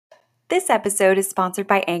This episode is sponsored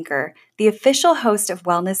by Anchor, the official host of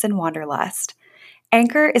Wellness and Wanderlust.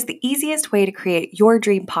 Anchor is the easiest way to create your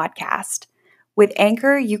dream podcast. With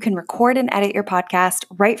Anchor, you can record and edit your podcast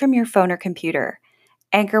right from your phone or computer.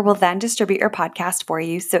 Anchor will then distribute your podcast for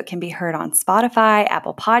you so it can be heard on Spotify,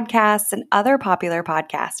 Apple Podcasts, and other popular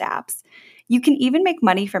podcast apps. You can even make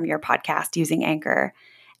money from your podcast using Anchor.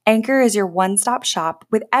 Anchor is your one-stop shop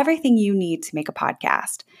with everything you need to make a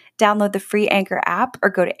podcast. Download the free Anchor app or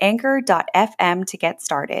go to anchor.fm to get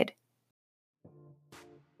started.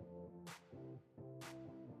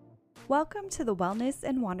 Welcome to the Wellness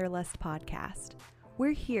and Wanderlust podcast. We're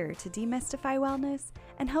here to demystify wellness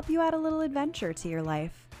and help you add a little adventure to your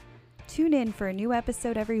life. Tune in for a new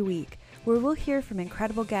episode every week where we'll hear from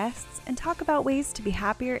incredible guests and talk about ways to be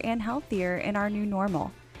happier and healthier in our new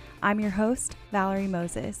normal. I'm your host, Valerie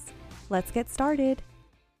Moses. Let's get started.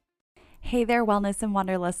 Hey there, Wellness and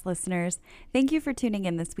Wanderlust listeners. Thank you for tuning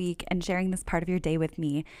in this week and sharing this part of your day with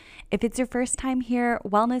me. If it's your first time here,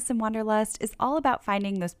 Wellness and Wanderlust is all about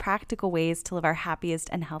finding those practical ways to live our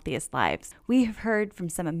happiest and healthiest lives. We have heard from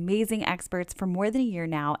some amazing experts for more than a year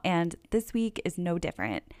now, and this week is no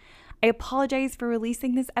different. I apologize for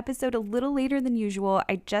releasing this episode a little later than usual.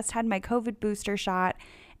 I just had my COVID booster shot,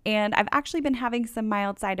 and I've actually been having some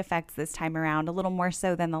mild side effects this time around, a little more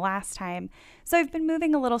so than the last time. So I've been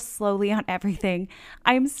moving a little slowly on everything.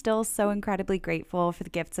 I am still so incredibly grateful for the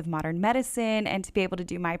gifts of modern medicine and to be able to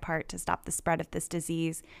do my part to stop the spread of this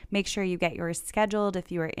disease. Make sure you get yours scheduled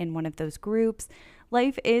if you are in one of those groups.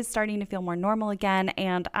 Life is starting to feel more normal again,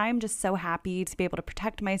 and I'm just so happy to be able to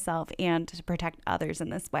protect myself and to protect others in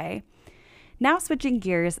this way. Now switching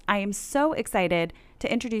gears, I am so excited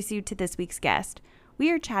to introduce you to this week's guest. We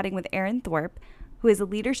are chatting with Erin Thorpe, who is a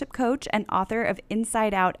leadership coach and author of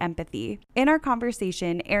Inside Out Empathy. In our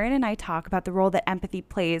conversation, Erin and I talk about the role that empathy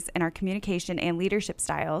plays in our communication and leadership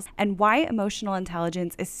styles and why emotional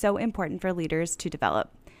intelligence is so important for leaders to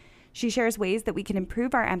develop. She shares ways that we can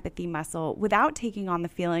improve our empathy muscle without taking on the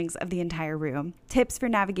feelings of the entire room, tips for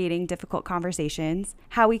navigating difficult conversations,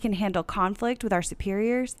 how we can handle conflict with our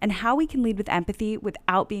superiors, and how we can lead with empathy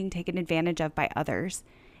without being taken advantage of by others.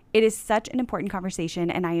 It is such an important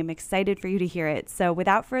conversation, and I am excited for you to hear it. So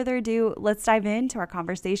without further ado, let's dive into our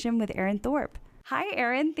conversation with Erin Thorpe. Hi,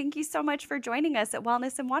 Erin. Thank you so much for joining us at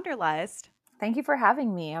Wellness and Wanderlust. Thank you for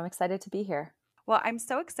having me. I'm excited to be here. Well, I'm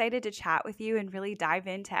so excited to chat with you and really dive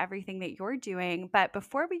into everything that you're doing. But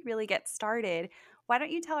before we really get started, why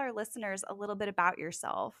don't you tell our listeners a little bit about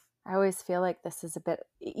yourself? I always feel like this is a bit,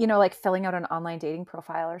 like filling out an online dating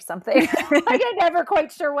profile or something. Like I'm never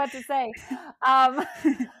quite sure what to say. My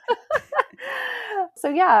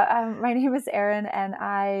name is Erin and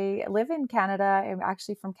I live in Canada. I'm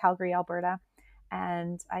actually from Calgary, Alberta.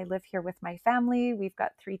 And I live here with my family. We've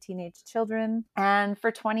got 3 teenage children. And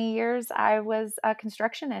for 20 years, I was a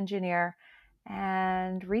construction engineer.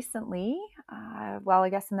 And recently, I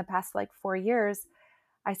guess in the past 4 years,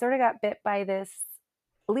 I sort of got bit by this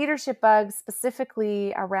leadership bug,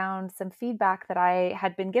 specifically around some feedback that I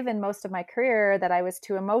had been given most of my career that I was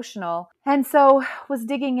too emotional. And so was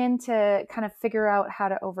digging in to kind of figure out how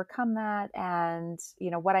to overcome that and,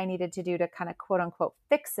 what I needed to do to kind of quote unquote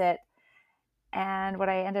fix it. And what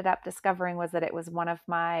I ended up discovering was that it was one of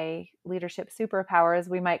my leadership superpowers,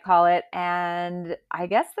 we might call it. And I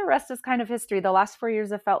guess the rest is kind of history. The last 4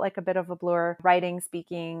 years have felt like a bit of a blur, writing,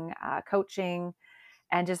 speaking, coaching,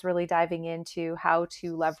 and just really diving into how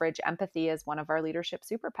to leverage empathy as one of our leadership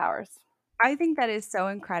superpowers. I think that is so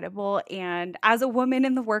incredible. And as a woman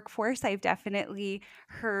in the workforce, I've definitely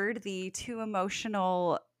heard the too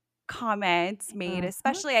emotional comments made,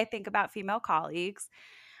 especially I think about female colleagues.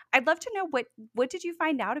 I'd love to know what did you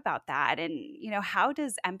find out about that? And, how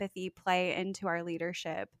does empathy play into our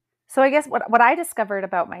leadership? So I guess what I discovered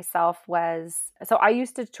about myself was, so I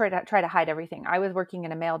used to try to hide everything. I was working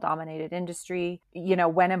in a male-dominated industry.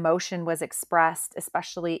 When emotion was expressed,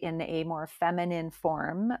 especially in a more feminine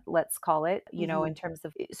form, let's call it, in terms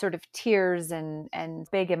of sort of tears and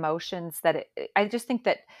big emotions, I just think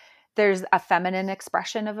that there's a feminine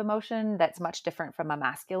expression of emotion that's much different from a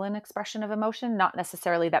masculine expression of emotion. Not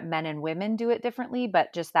necessarily that men and women do it differently,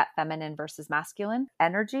 but just that feminine versus masculine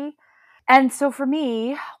energy. And so for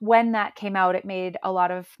me, when that came out, it made a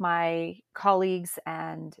lot of my colleagues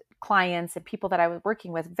and clients and people that I was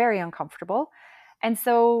working with very uncomfortable. And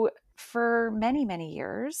so for many, many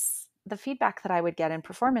years, the feedback that I would get in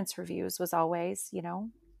performance reviews was always,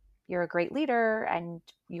 you're a great leader and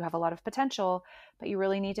you have a lot of potential, but you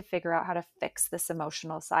really need to figure out how to fix this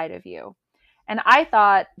emotional side of you. And I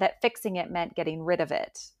thought that fixing it meant getting rid of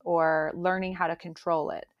it or learning how to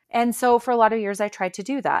control it. And so for a lot of years, I tried to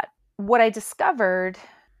do that. What I discovered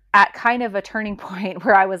at kind of a turning point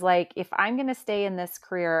where I was like, if I'm going to stay in this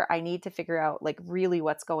career, I need to figure out like really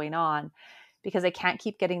what's going on, because I can't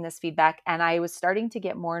keep getting this feedback. And I was starting to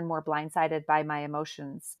get more and more blindsided by my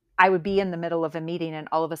emotions. I would be in the middle of a meeting and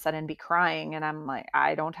all of a sudden be crying. And I'm like,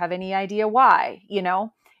 I don't have any idea why,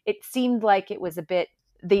 it seemed like it was a bit,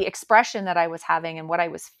 the expression that I was having and what I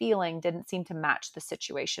was feeling didn't seem to match the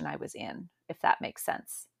situation I was in, if that makes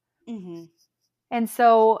sense. Mm-hmm. And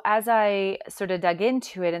so as I sort of dug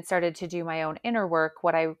into it and started to do my own inner work,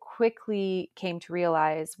 what I quickly came to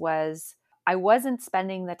realize was I wasn't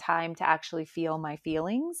spending the time to actually feel my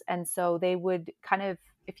feelings. And so they would kind of,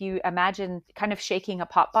 if you imagine kind of shaking a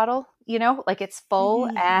pop bottle, like it's full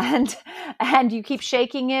Mm-hmm. and you keep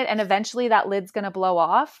shaking it and eventually that lid's going to blow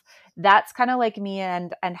off. That's kind of like me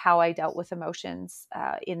and how I dealt with emotions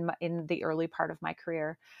in the early part of my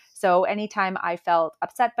career. So anytime I felt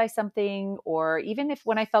upset by something, or even if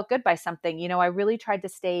when I felt good by something, I really tried to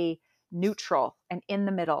stay neutral and in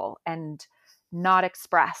the middle and not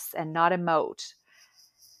express and not emote.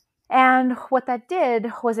 And what that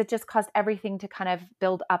did was it just caused everything to kind of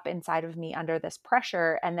build up inside of me under this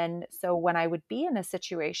pressure. And then, so when I would be in a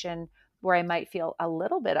situation where I might feel a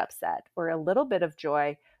little bit upset or a little bit of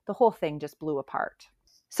joy, the whole thing just blew apart.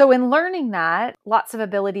 So in learning that, lots of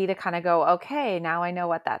ability to kind of go, okay, now I know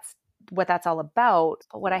what that's all about.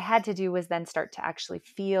 But what I had to do was then start to actually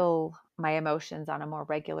feel my emotions on a more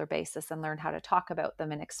regular basis and learn how to talk about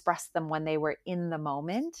them and express them when they were in the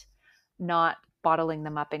moment, not bottling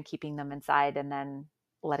them up and keeping them inside and then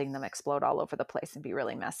letting them explode all over the place and be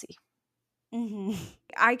really messy. Mm-hmm.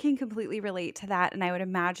 I can completely relate to that. And I would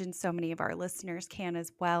imagine so many of our listeners can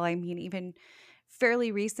as well. I mean, even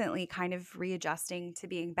fairly recently, kind of readjusting to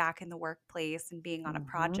being back in the workplace and being on a Mm-hmm.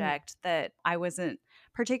 project that I wasn't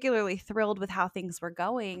particularly thrilled with how things were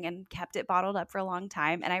going and kept it bottled up for a long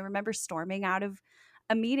time. And I remember storming out of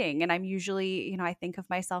a meeting, and I'm usually, I think of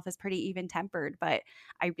myself as pretty even tempered, but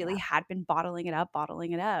I really Yeah. had been bottling it up,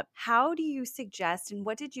 bottling it up. How do you suggest, and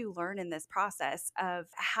what did you learn in this process of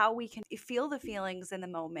how we can feel the feelings in the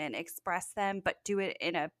moment, express them, but do it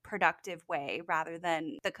in a productive way rather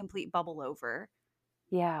than the complete bubble over?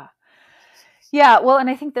 Yeah. Yeah. Well, and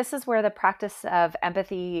I think this is where the practice of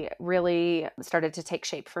empathy really started to take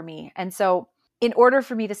shape for me. And so, in order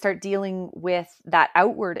for me to start dealing with that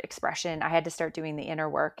outward expression, I had to start doing the inner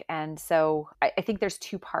work. And so, I think there's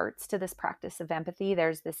two parts to this practice of empathy.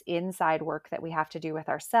 There's this inside work that we have to do with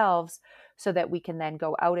ourselves so that we can then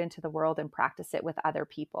go out into the world and practice it with other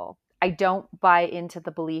people. I don't buy into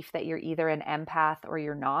the belief that you're either an empath or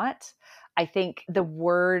you're not. I think the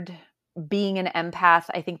word being an empath,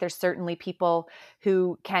 I think there's certainly people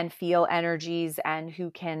who can feel energies and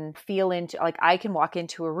who can feel into, like, I can walk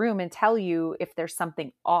into a room and tell you if there's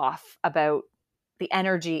something off about the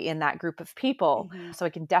energy in that group of people. Mm-hmm. So I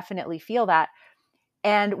can definitely feel that.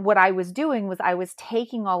 And what I was doing was I was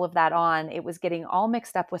taking all of that on. It was getting all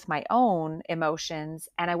mixed up with my own emotions,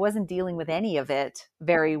 and I wasn't dealing with any of it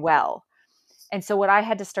very well. And so what I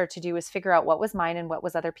had to start to do was figure out what was mine and what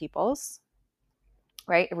was other people's,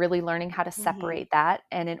 right? Really learning how to Mm-hmm. separate that.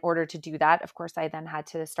 And in order to do that, of course, I then had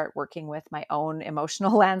to start working with my own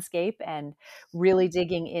emotional landscape and really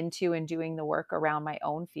digging into and doing the work around my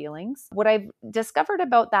own feelings. What I've discovered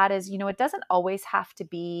about that is, it doesn't always have to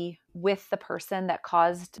be with the person that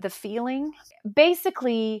caused the feeling.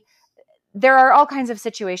 Basically, there are all kinds of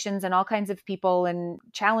situations and all kinds of people and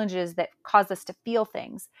challenges that cause us to feel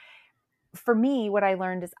things. For me, what I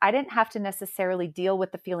learned is I didn't have to necessarily deal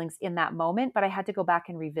with the feelings in that moment, but I had to go back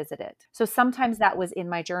and revisit it. So sometimes that was in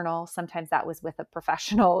my journal. Sometimes that was with a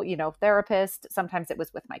professional, therapist. Sometimes it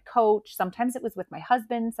was with my coach. Sometimes it was with my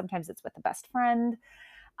husband. Sometimes it's with a best friend.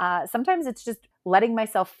 Sometimes it's just letting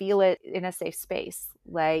myself feel it in a safe space,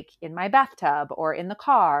 like in my bathtub or in the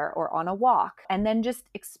car or on a walk, and then just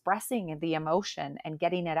expressing the emotion and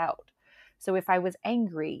getting it out. So if I was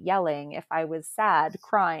angry, yelling, if I was sad,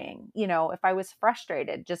 crying, if I was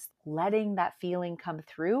frustrated, just letting that feeling come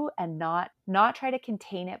through and not try to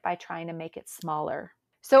contain it by trying to make it smaller.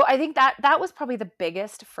 So I think that was probably the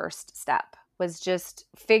biggest first step, was just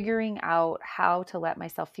figuring out how to let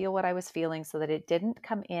myself feel what I was feeling so that it didn't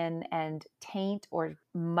come in and taint or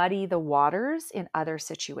muddy the waters in other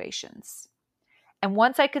situations. And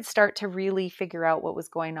once I could start to really figure out what was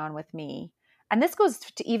going on with me, and this goes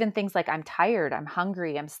to even things like I'm tired, I'm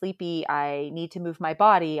hungry, I'm sleepy, I need to move my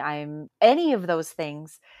body, I'm any of those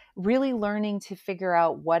things, really learning to figure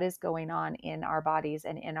out what is going on in our bodies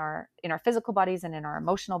and in our physical bodies and in our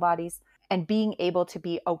emotional bodies, and being able to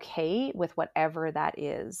be okay with whatever that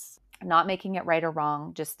is, not making it right or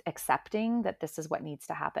wrong, just accepting that this is what needs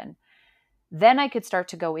to happen. Then I could start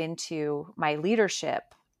to go into my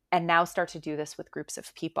leadership and now start to do this with groups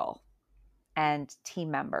of people and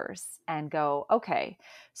team members and go, okay,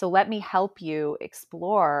 so let me help you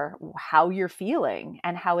explore how you're feeling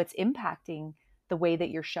and how it's impacting the way that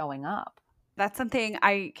you're showing up. That's something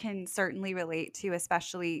I can certainly relate to,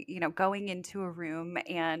 especially, going into a room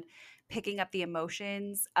and picking up the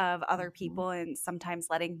emotions of other Mhm. people and sometimes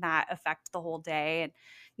letting that affect the whole day and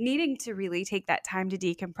needing to really take that time to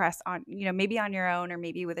decompress on, maybe on your own or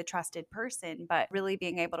maybe with a trusted person, but really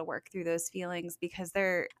being able to work through those feelings because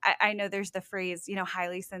I know there's the phrase,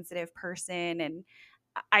 highly sensitive person. And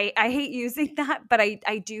I hate using that, but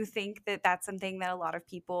I do think that that's something that a lot of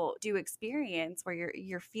people do experience where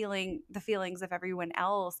you're feeling the feelings of everyone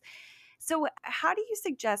else. So how do you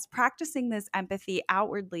suggest practicing this empathy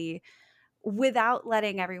outwardly without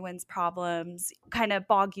letting everyone's problems kind of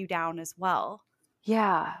bog you down as well?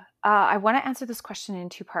 Yeah. I want to answer this question in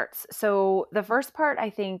two parts. So, the first part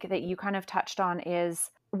I think that you kind of touched on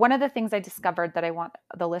is one of the things I discovered that I want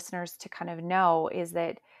the listeners to kind of know is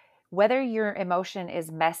that whether your emotion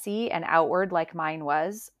is messy and outward, like mine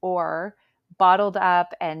was, or bottled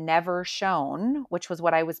up and never shown, which was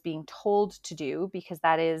what I was being told to do, because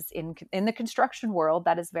that is in the construction world,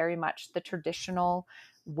 that is very much the traditional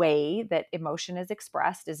way that emotion is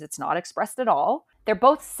expressed, is it's not expressed at all. They're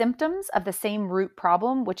both symptoms of the same root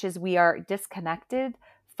problem, which is we are disconnected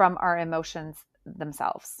from our emotions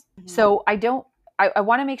themselves. Mhm. So I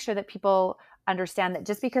want to make sure that people understand that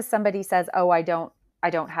just because somebody says, oh, I don't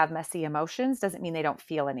have messy emotions doesn't mean they don't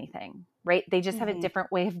feel anything, right? They just have a Mhm.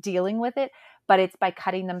 different way of dealing with it, but it's by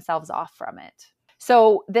cutting themselves off from it.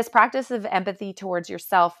 So this practice of empathy towards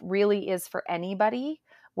yourself really is for anybody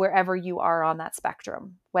wherever you are on that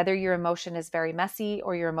spectrum. Whether your emotion is very messy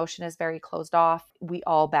or your emotion is very closed off, we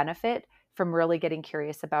all benefit from really getting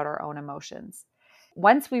curious about our own emotions.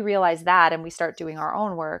 Once we realize that and we start doing our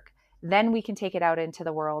own work, then we can take it out into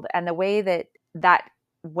the world. And the way that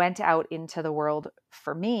went out into the world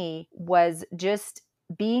for me was just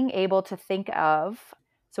being able to think of,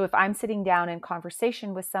 so if I'm sitting down in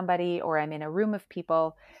conversation with somebody or I'm in a room of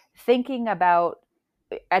people, thinking about,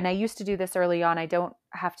 and I used to do this early on. I don't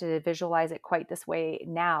have to visualize it quite this way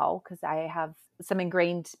now because I have some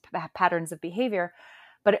ingrained patterns of behavior.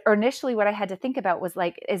 But initially, what I had to think about was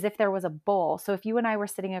like as if there was a bowl. So if you and I were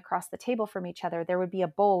sitting across the table from each other, there would be a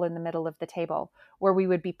bowl in the middle of the table where we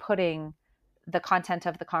would be putting the content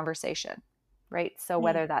of the conversation, right? So Mm.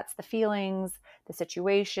 whether that's the feelings, the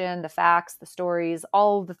situation, the facts, the stories,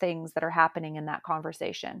 all the things that are happening in that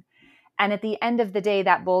conversation. And at the end of the day,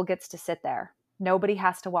 that bowl gets to sit there. Nobody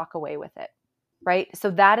has to walk away with it, right? So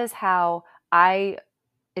that is how I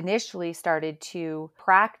initially started to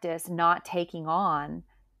practice not taking on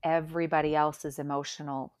everybody else's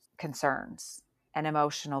emotional concerns and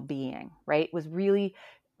emotional being, right? Was really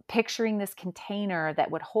picturing this container that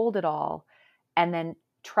would hold it all and then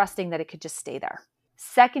trusting that it could just stay there.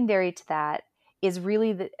 Secondary to that is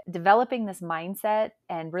really developing this mindset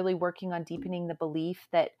and really working on deepening the belief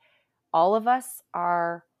that all of us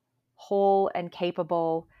are whole and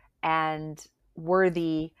capable and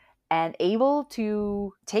worthy and able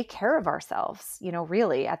to take care of ourselves,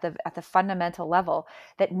 really at the fundamental level,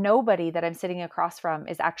 that nobody that I'm sitting across from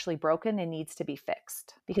is actually broken and needs to be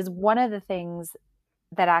fixed. Because one of the things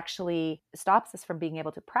that actually stops us from being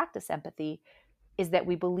able to practice empathy is that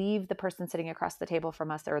we believe the person sitting across the table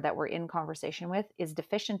from us or that we're in conversation with is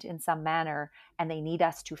deficient in some manner and they need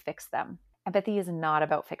us to fix them. Empathy is not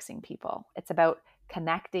about fixing people. It's about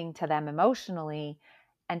connecting to them emotionally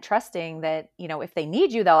and trusting that, if they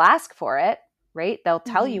need you, they'll ask for it, right? They'll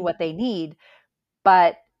tell you Mhm. what they need,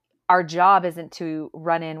 but our job isn't to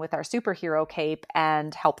run in with our superhero cape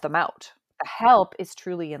and help them out. The help is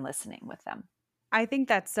truly in listening with them. I think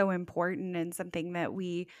that's so important and something that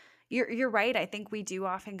you're right. I think we do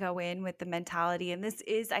often go in with the mentality, and this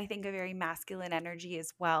is, I think, a very masculine energy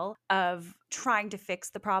as well of trying to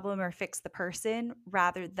fix the problem or fix the person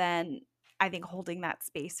rather than I think holding that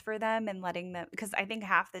space for them and letting them, because I think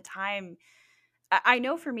half the time I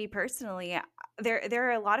know for me personally, there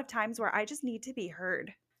are a lot of times where I just need to be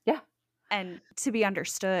heard Yeah. and to be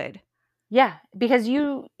understood. Yeah, because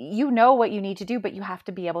you know what you need to do, but you have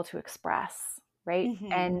to be able to express, right?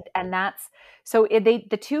 Mhm. And that's so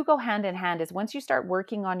the two go hand in hand. Is once you start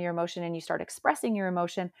working on your emotion and you start expressing your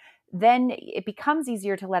emotion, then it becomes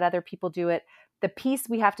easier to let other people do it. The piece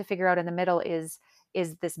we have to figure out in the middle is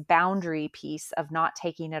this boundary piece of not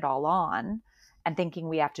taking it all on and thinking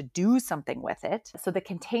we have to do something with it. So the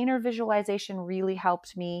container visualization really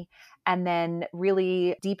helped me, and then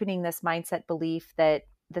really deepening this mindset belief that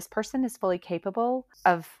this person is fully capable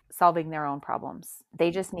of solving their own problems. They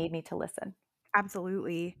just need me to listen.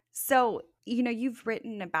 Absolutely. So, you've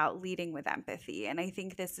written about leading with empathy, and I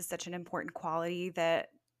think this is such an important quality that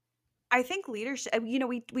I think leadership,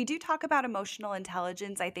 we do talk about emotional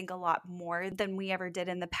intelligence, I think a lot more than we ever did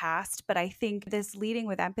in the past. But I think this leading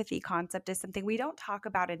with empathy concept is something we don't talk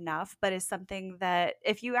about enough, but is something that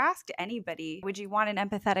if you asked anybody, would you want an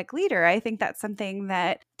empathetic leader? I think that's something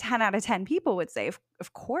that 10 out of 10 people would say,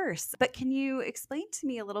 of course. But can you explain to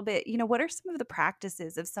me a little bit, what are some of the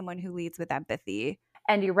practices of someone who leads with empathy?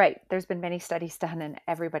 And you're right. There's been many studies done, and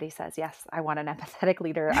everybody says, yes, I want an empathetic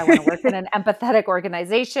leader. I want to work in an empathetic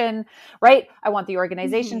organization, right? I want the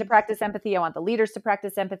organization to Mhm. practice empathy. I want the leaders to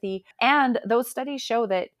practice empathy. And those studies show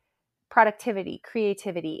that productivity,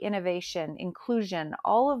 creativity, innovation, inclusion,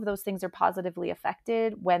 all of those things are positively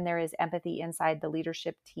affected when there is empathy inside the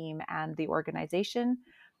leadership team and the organization.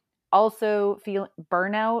 Also, feel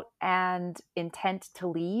burnout and intent to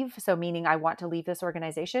leave, so meaning I want to leave this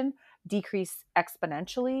organization, decrease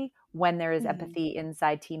exponentially when there is Mhm. empathy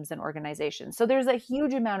inside teams and organizations. So there's a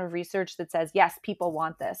huge amount of research that says, yes, people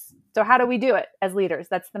want this. So how do we do it as leaders?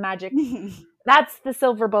 That's the magic. That's the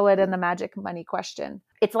silver bullet and the magic money question.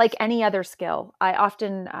 It's like any other skill. I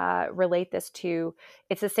often relate this to,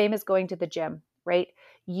 it's the same as going to the gym, right?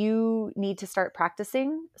 You need to start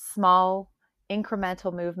practicing small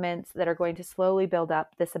incremental movements that are going to slowly build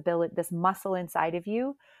up this ability, this muscle inside of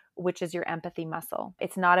you, which is your empathy muscle.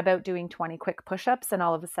 It's not about doing 20 quick push-ups and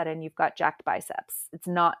all of a sudden you've got jacked biceps. It's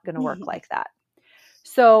not going to work like that.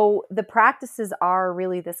 So the practices are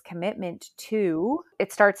really this commitment to,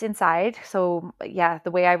 it starts inside. So yeah,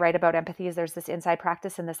 the way I write about empathy is there's this inside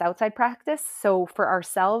practice and this outside practice. So for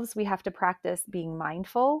ourselves, we have to practice being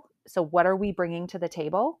mindful. So what are we bringing to the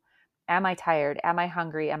table? Am I tired? Am I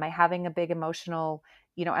hungry? Am I having a big emotional,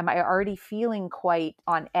 am I already feeling quite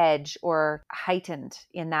on edge or heightened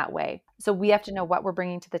in that way? So we have to know what we're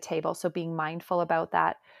bringing to the table. So being mindful about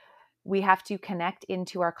that. We have to connect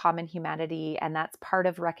into our common humanity. And that's part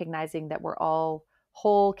of recognizing that we're all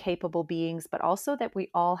whole, capable beings, but also that we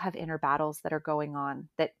all have inner battles that are going on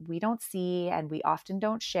that we don't see and we often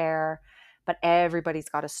don't share, but everybody's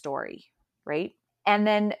got a story, right? And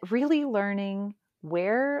then really learning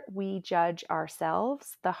where we judge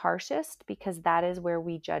ourselves the harshest, because that is where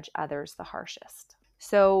we judge others the harshest.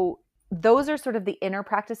 So, those are sort of the inner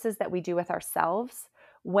practices that we do with ourselves.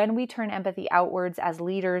 When we turn empathy outwards as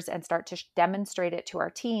leaders and start to demonstrate it to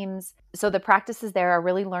our teams, so the practices there are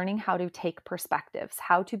really learning how to take perspectives,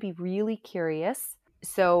 how to be really curious.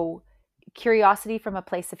 So, curiosity from a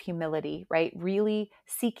place of humility, right? Really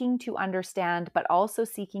seeking to understand, but also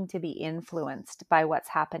seeking to be influenced by what's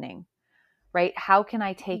happening, right? How can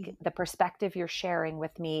I take the perspective you're sharing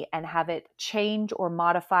with me and have it change or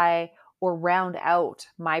modify or round out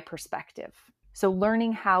my perspective? So,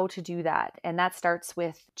 learning how to do that. And that starts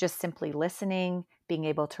with just simply listening, being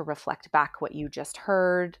able to reflect back what you just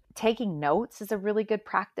heard. Taking notes is a really good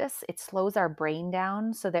practice. It slows our brain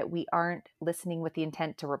down so that we aren't listening with the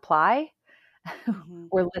intent to reply. Mhm.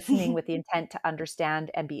 We're listening with the intent to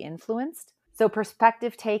understand and be influenced. So,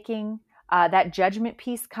 perspective taking, that judgment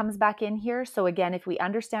piece comes back in here. So, again, if we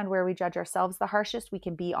understand where we judge ourselves the harshest, we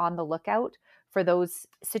can be on the lookout for those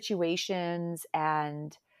situations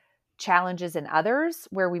and challenges in others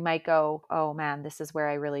where we might go, oh man, this is where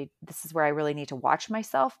I really need to watch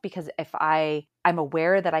myself, because if I'm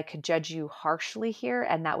aware that I could judge you harshly here,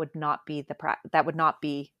 and that would not be that would not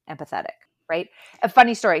be empathetic, right? A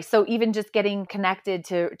funny story. So even just getting connected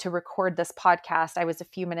to record this podcast, I was a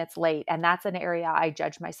few minutes late, and that's an area I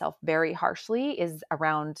judge myself very harshly, is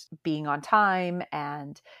around being on time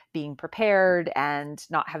and being prepared and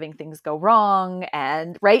not having things go wrong,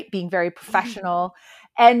 and right, being very professional.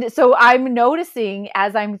 And so I'm noticing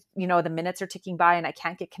as the minutes are ticking by and I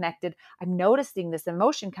can't get connected, I'm noticing this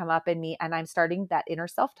emotion come up in me, and I'm starting, that inner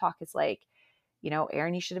self-talk is like,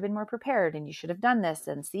 Erin, you should have been more prepared and you should have done this.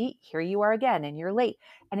 And see, here you are again and you're late.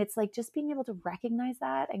 And it's like just being able to recognize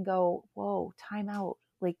that and go, whoa, time out.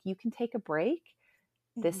 Like, you can take a break.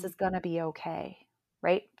 This Mhm. is going to be okay.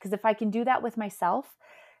 Right? Because if I can do that with myself,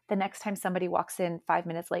 the next time somebody walks in 5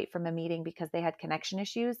 minutes late from a meeting because they had connection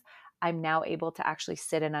issues, I'm now able to actually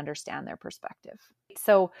sit and understand their perspective.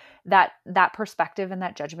 So that perspective and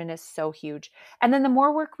that judgment is so huge. And then the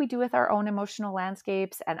more work we do with our own emotional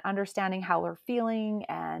landscapes and understanding how we're feeling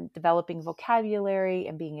and developing vocabulary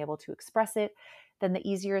and being able to express it, then the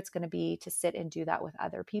easier it's going to be to sit and do that with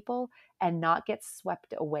other people and not get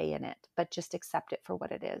swept away in it, but just accept it for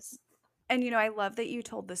what it is. And, I love that you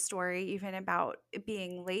told the story even about it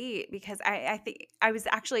being late, because I think I was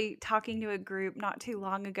actually talking to a group not too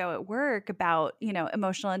long ago at work about,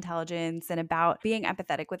 emotional intelligence and about being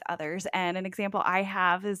empathetic with others. And an example I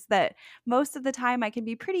have is that most of the time I can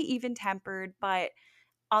be pretty even tempered, but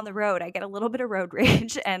on the road, I get a little bit of road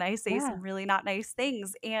rage and I say Yeah. some really not nice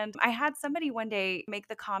things. And I had somebody one day make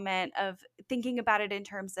the comment of thinking about it in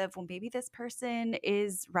terms of, well, maybe this person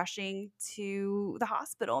is rushing to the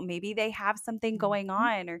hospital. Maybe they have something going Mhm.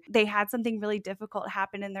 on, or they had something really difficult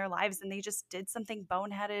happen in their lives and they just did something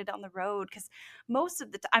boneheaded on the road. Because most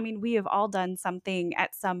of the time, I mean, we have all done something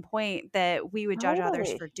at some point that we would judge others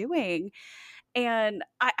Totally. for doing. And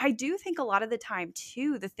I do think a lot of the time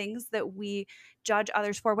too, the things that we judge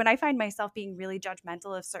others for, when I find myself being really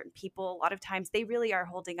judgmental of certain people, a lot of times they really are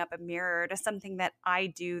holding up a mirror to something that I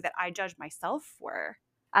do that I judge myself for.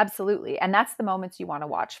 Absolutely. And that's the moments you want to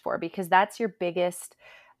watch for, because that's your biggest,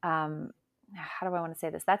 how do I want to say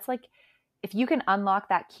this? That's like, if you can unlock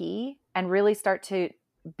that key and really start to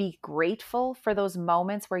be grateful for those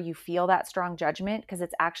moments where you feel that strong judgment, because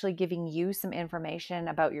it's actually giving you some information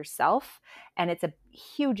about yourself. And it's a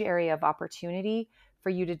huge area of opportunity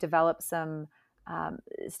for you to develop some,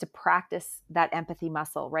 is to practice that empathy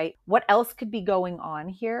muscle, right? What else could be going on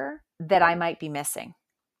here that I might be missing?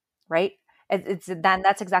 Right? It's then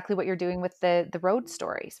that's exactly what you're doing with the road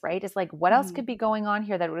stories, right? It's like, what else could Mhm. be going on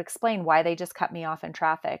here that would explain why they just cut me off in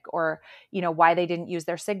traffic, or why they didn't use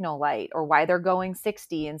their signal light, or why they're going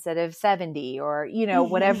 60 instead of 70, or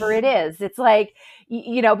whatever it Mhm. is. It's like,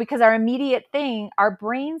 because our immediate thing, our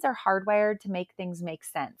brains are hardwired to make things make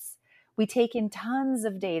sense. We take in tons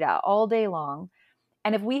of data all day long,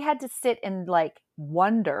 and if we had to sit and like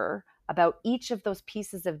wonder about each of those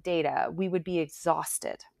pieces of data, we would be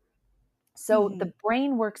exhausted. So the Mhm.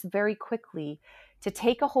 brain works very quickly to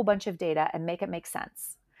take a whole bunch of data and make it make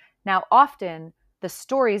sense. Now, often the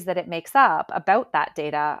stories that it makes up about that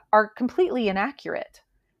data are completely inaccurate,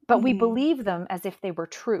 but we Mhm. believe them as if they were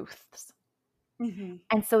truths. Mhm.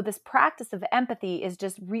 And so this practice of empathy is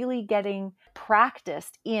just really getting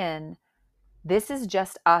practiced in, this is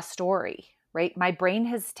just a story, right? My brain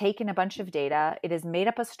has taken a bunch of data, it has made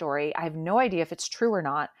up a story. I have no idea if it's true or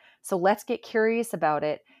not. So let's get curious about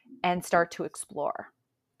it and start to explore.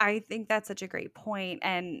 I think that's such a great point.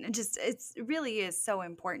 And just, it's really is so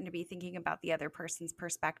important to be thinking about the other person's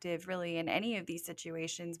perspective. Really, in any of these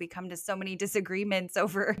situations, we come to so many disagreements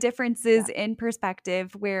over Yeah. differences in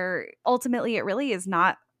perspective where ultimately it really is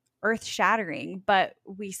not earth shattering, but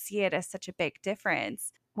we see it as such a big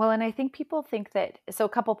difference. Well, and I think people think that, so a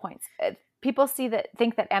couple points. People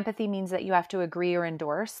think that empathy means that you have to agree or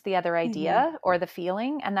endorse the other Hmm. idea or the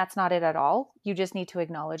feeling, and that's not it at all. You just need to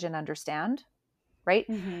acknowledge and understand, right?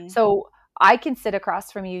 Hmm. So I can sit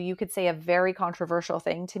across from you. You could say a very controversial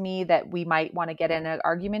thing to me that we might want to get in an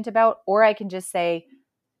argument about, or I can just say,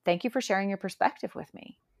 thank you for sharing your perspective with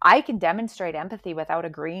me. I can demonstrate empathy without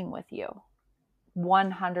agreeing with you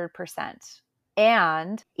 100%.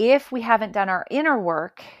 And if we haven't done our inner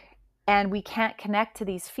work and we can't connect to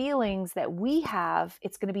these feelings that we have,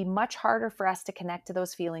 it's going to be much harder for us to connect to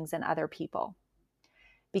those feelings in other people.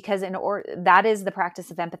 Because that is the practice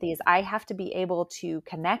of empathy, is I have to be able to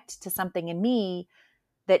connect to something in me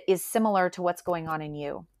that is similar to what's going on in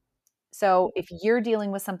you. So if you're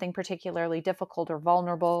dealing with something particularly difficult or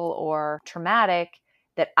vulnerable or traumatic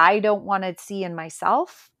that I don't want to see in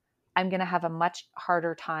myself, I'm going to have a much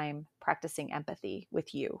harder time practicing empathy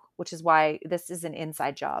with you, which is why this is an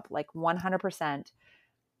inside job. Like 100%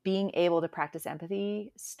 being able to practice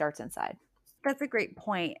empathy starts inside. That's a great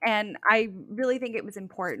point. And I really think it was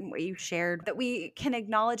important what you shared, that we can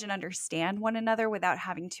acknowledge and understand one another without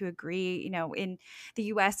having to agree. In the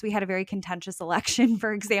US, we had a very contentious election,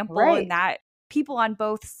 for example, and Right. that people on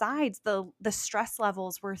both sides, the stress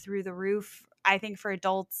levels were through the roof. I think for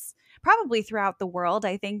adults, probably throughout the world,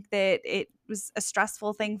 I think that it was a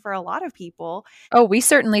stressful thing for a lot of people. Oh, we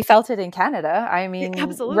certainly felt it in Canada. I mean, right?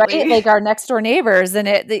 Absolutely. Like our next door neighbors, and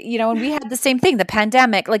and we had the same thing, the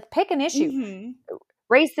pandemic. Like, pick an issue: Hmm.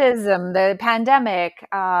 racism, the pandemic,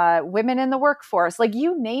 women in the workforce, like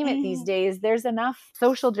you name it these Hmm. days. There's enough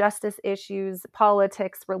social justice issues,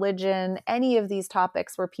 politics, religion, any of these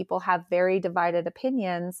topics where people have very divided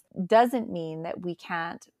opinions doesn't mean that we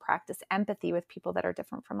can't practice empathy with people that are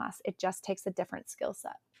different from us. It just takes a different skill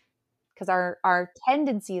set, because our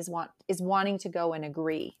tendency is wanting to go and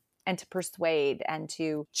agree and to persuade and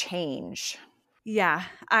to change. Yeah,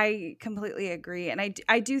 I completely agree. And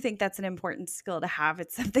I do think that's an important skill to have.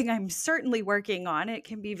 It's something I'm certainly working on. It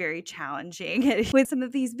can be very challenging with some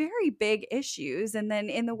of these very big issues. And then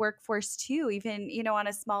in the workforce too, even, on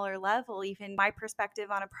a smaller level, even my perspective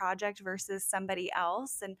on a project versus somebody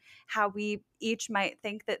else, and how we each might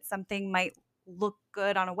think that something might look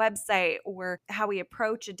good on a website, or how we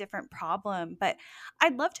approach a different problem. But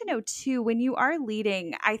I'd love to know too, when you are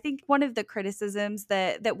leading, I think one of the criticisms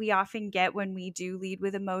that we often get when we do lead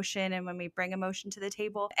with emotion and when we bring emotion to the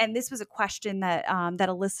table, and this was a question that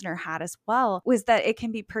a listener had as well, was that it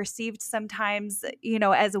can be perceived sometimes,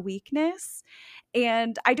 as a weakness.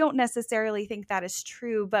 And I don't necessarily think that is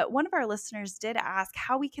true, but one of our listeners did ask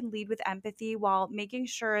how we can lead with empathy while making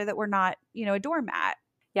sure that we're not, a doormat.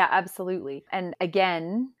 Yeah, absolutely. And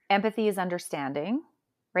again, empathy is understanding,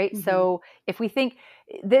 right? Hmm. So if we think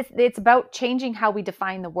this, it's about changing how we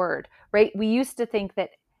define the word, right? We used to think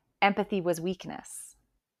that empathy was weakness,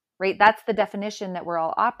 right? That's the definition that we're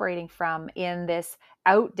all operating from in this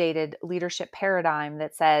outdated leadership paradigm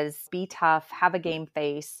that says be tough, have a game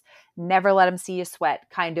face, never let them see you sweat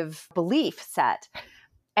kind of belief set.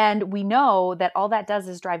 And we know that all that does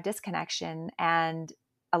is drive disconnection and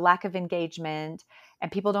a lack of engagement, and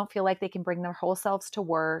people don't feel like they can bring their whole selves to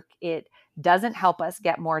work. It doesn't help us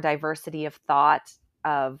get more diversity of thought,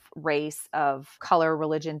 of race, of color,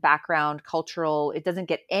 religion, background, cultural. It doesn't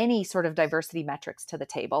get any sort of diversity metrics to the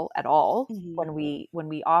table at all Hmm. when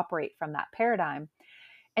we operate from that paradigm.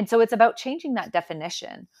 And so it's about changing that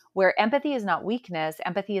definition where empathy is not weakness,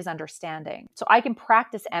 empathy is understanding. So I can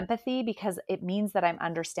practice empathy because it means that I'm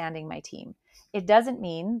understanding my team. It doesn't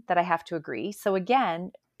mean that I have to agree. So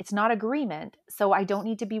again, it's not agreement. So I don't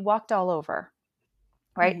need to be walked all over,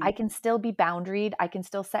 right? I Hmm. can still be boundaried. I can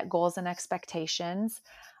still set goals and expectations.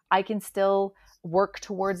 I can still work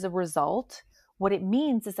towards a result. What it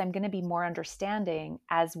means is I'm going to be more understanding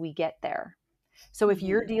as we get there. So if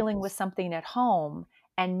you're Hmm. dealing with something at home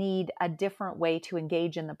and need a different way to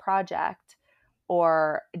engage in the project,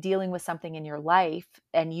 or dealing with something in your life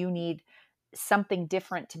and you need something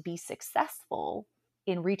different to be successful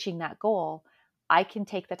in reaching that goal, I can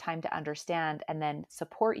take the time to understand and then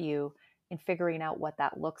support you in figuring out what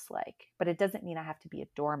that looks like. But it doesn't mean I have to be a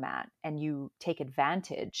doormat and you take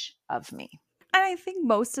advantage of me. And I think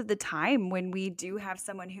most of the time when we do have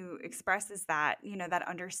someone who expresses that, that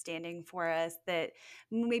understanding for us, that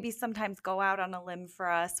maybe sometimes go out on a limb for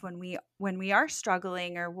us when we are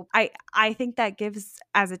struggling, or I think that gives,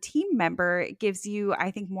 as a team member, it gives you, I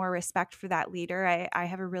think, more respect for that leader. I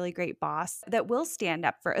have a really great boss that will stand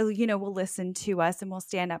up for, will listen to us and will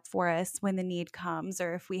stand up for us when the need comes,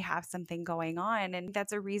 or if we have something going on. And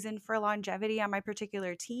that's a reason for longevity on my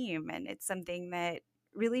particular team. And it's something that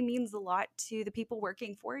really means a lot to the people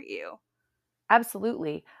working for you.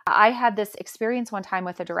 Absolutely. I had this experience one time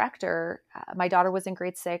with a director. My daughter was in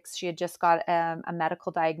grade 6. She had just got a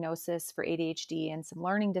medical diagnosis for ADHD and some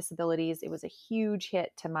learning disabilities. It was a huge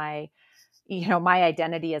hit to my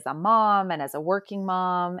identity as a mom and as a working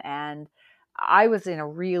mom. And I was in a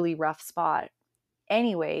really rough spot.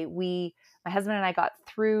 Anyway, my husband and I got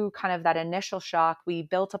through kind of that initial shock. We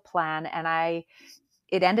built a plan, and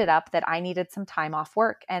it ended up that I needed some time off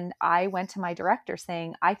work. And I went to my director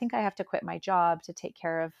saying, I think I have to quit my job to take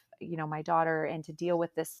care of, my daughter and to deal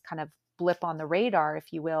with this kind of blip on the radar,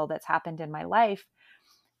 if you will, that's happened in my life.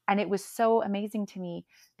 And it was so amazing to me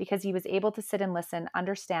because he was able to sit and listen,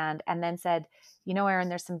 understand, and then said, Erin,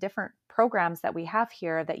 there's some different programs that we have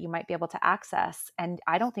here that you might be able to access. And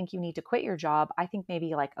I don't think you need to quit your job. I think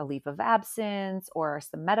maybe like a leave of absence or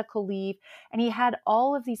some medical leave. And he had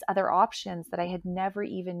all of these other options that I had never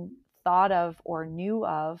even thought of or knew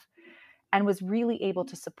of, and was really able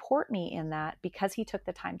to support me in that because he took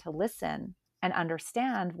the time to listen and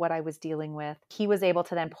understand what I was dealing with. He was able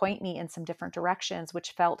to then point me in some different directions,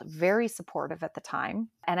 which felt very supportive at the time.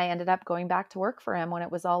 And I ended up going back to work for him when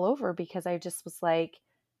it was all over because I just was like,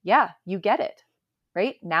 yeah, you get it.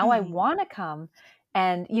 Right now, I Mhm. want to come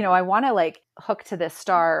and, I want to like hook to this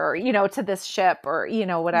star or, to this ship or,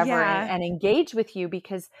 whatever, Yeah. and engage with you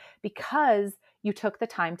because you took the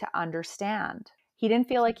time to understand. He didn't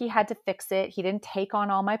feel like he had to fix it. He didn't take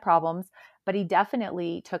on all my problems, but he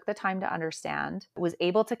definitely took the time to understand, was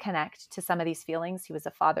able to connect to some of these feelings. He was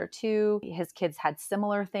a father too. His kids had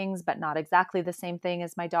similar things, but not exactly the same thing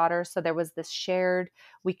as my daughter. So there was this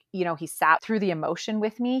he sat through the emotion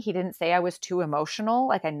with me. He didn't say I was too emotional.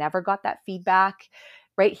 Like I never got that feedback,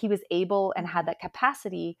 right? He was able and had Mhm. that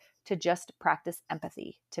capacity to just practice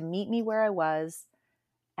empathy, to meet me where I was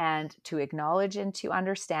and to acknowledge and to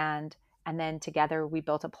understand. And then together we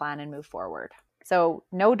built a plan and moved forward. So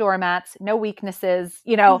no doormats, no weaknesses,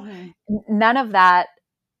 Mhm. none of that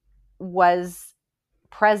was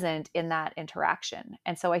present in that interaction.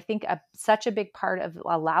 And so I think such a big part of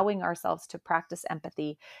allowing ourselves to practice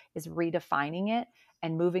empathy is redefining it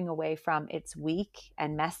and moving away from it's weak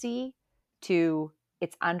and messy to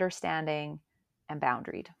it's understanding and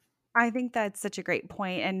boundaried. I think that's such a great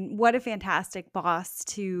point, and what a fantastic boss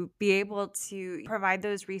to be able to provide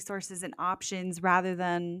those resources and options rather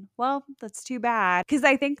than, well, that's too bad. Because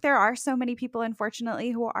I think there are so many people,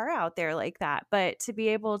 unfortunately, who are out there like that. But to be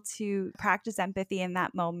able to practice empathy in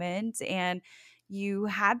that moment, and you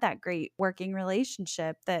had that great working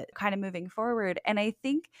relationship that kind of moving forward. And I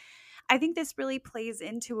think this really plays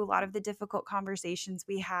into a lot of the difficult conversations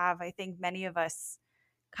we have. I think many of us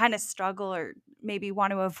kind of struggle or maybe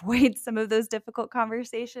want to avoid some of those difficult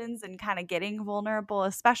conversations and kind of getting vulnerable,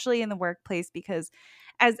 especially in the workplace, because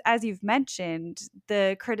as you've mentioned,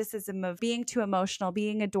 the criticism of being too emotional,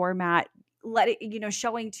 being a doormat,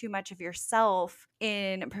 showing too much of yourself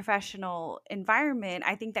in a professional environment,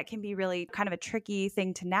 I think that can be really kind of a tricky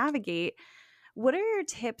thing to navigate. What are your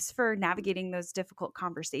tips for navigating those difficult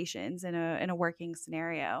conversations in a working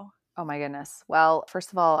scenario? Oh my goodness. Well,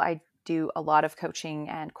 first of all, I do a lot of coaching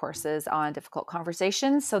and courses on difficult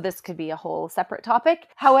conversations. So this could be a whole separate topic.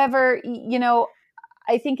 However,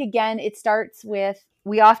 I think again, it starts with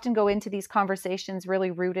we often go into these conversations really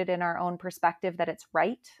rooted in our own perspective that it's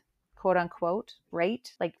right, quote unquote,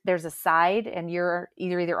 right? Like there's a side and you're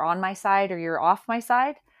either on my side or you're off my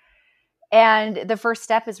side. And the first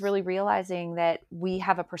step is really realizing that we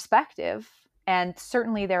have a perspective. And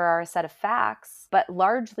certainly there are a set of facts, but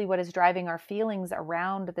largely what is driving our feelings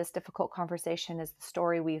around this difficult conversation is the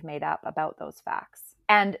story we've made up about those facts.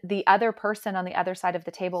 And the other person on the other side of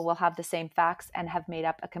the table will have the same facts and have made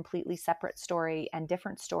up a completely separate story and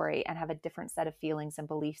different story and have a different set of feelings and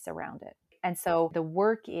beliefs around it. And so the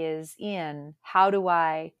work is in how do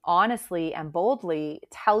I honestly and boldly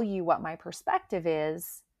tell you what my perspective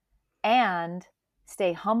is and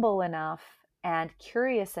stay humble enough and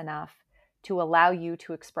curious enough to allow you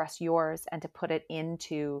to express yours and to put it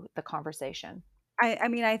into the conversation. I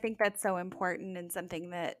mean, I think that's so important and something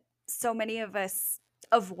that so many of us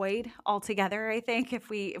avoid altogether, I think, if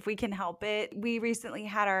we can help it. We recently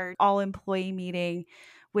had our all employee meeting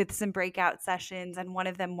with some breakout sessions, and one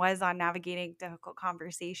of them was on navigating difficult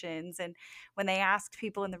conversations. And when they asked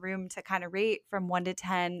people in the room to kind of rate from 1 to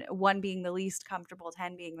 10, 1 being the least comfortable,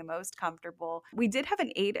 10 being the most comfortable, we did have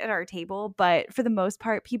an 8 at our table, but for the most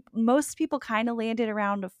part, most people kind of landed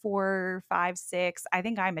around a 4, 5, 6. I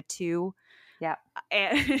think I'm a 2. Yeah.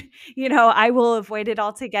 And I will avoid it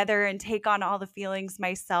altogether and take on all the feelings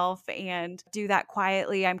myself and do that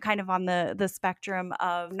quietly. I'm kind of on the spectrum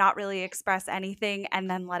of not really express anything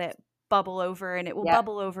and then let it bubble over, and it will Yeah.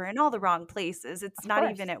 bubble over in all the wrong places. It's Of not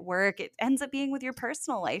even course. at work. It ends up being with your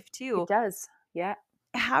personal life It too. does. Yeah.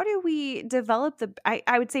 How do we develop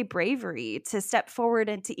I would say bravery to step forward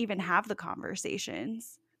and to even have the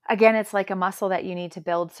conversations? Again, it's like a muscle that you need to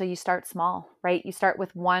build. So you start small, right? You start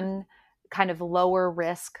with one kind of lower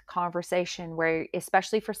risk conversation where,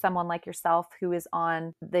 especially for someone like yourself who is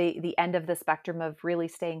on the end of the spectrum of really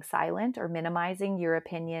staying silent or minimizing your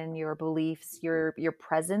opinion, your beliefs, your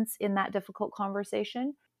presence in that difficult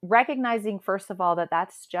conversation, recognizing first of all that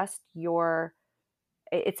that's just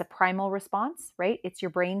it's a primal response, right? It's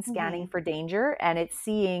your brain scanning Mhm. for danger and it's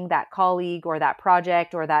seeing that colleague or that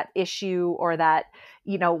project or that issue or that,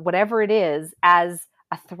 whatever it is as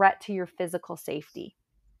a threat to your physical safety.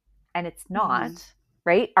 And it's Mhm. not,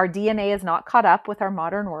 right? Our DNA is not caught up with our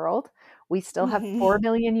modern world. We still have Mhm. 4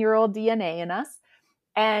 million year old DNA in us.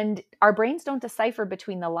 And our brains don't decipher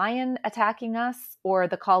between the lion attacking us or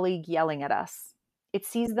the colleague yelling at us. It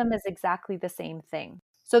sees them as exactly the same thing.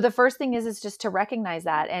 So the first thing is just to recognize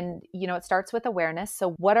that. And, it starts with awareness.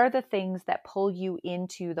 So what are the things that pull you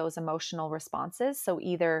into those emotional responses? So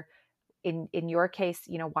either in your case,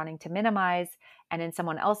 wanting to minimize, and in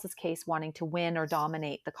someone else's case, wanting to win or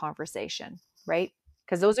dominate the conversation, right?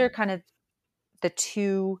 Because those are kind of the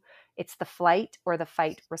two, it's the flight or the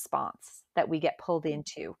fight response that we get pulled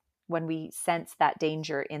into when we sense that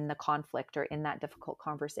danger in the conflict or in that difficult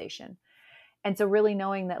conversation. And so really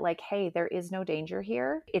knowing that like, hey, there is no danger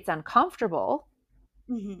here. It's uncomfortable,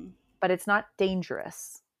 Mhm. but it's not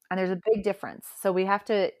dangerous. And there's a big difference. So we have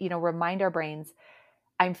to, remind our brains,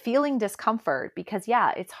 I'm feeling discomfort because,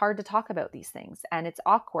 yeah, it's hard to talk about these things and it's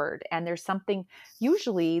awkward. And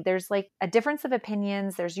usually there's like a difference of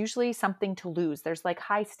opinions. There's usually something to lose. There's like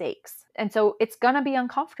high stakes. And so it's going to be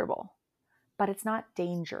uncomfortable, but it's not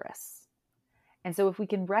dangerous. And so if we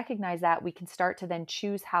can recognize that, we can start to then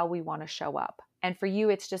choose how we want to show up. And for you,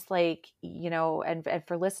 it's just like, and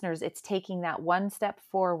for listeners, it's taking that one step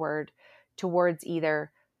forward towards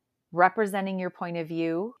either representing your point of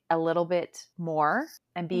view a little bit more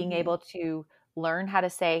and being Mm-hmm. able to learn how to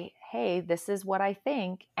say, hey, this is what I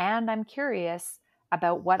think, and I'm curious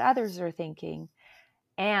about what others are thinking.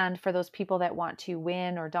 And for those people that want to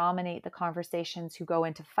win or dominate the conversations, who go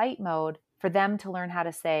into fight mode, for them to learn how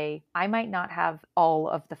to say, I might not have all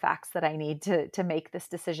of the facts that I need to make this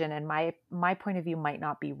decision, and my point of view might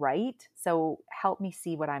not be right. So help me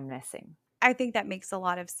see what I'm missing. I think that makes a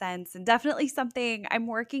lot of sense, and definitely something I'm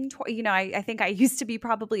working toward. I think I used to be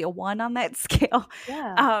probably a 1 on that scale.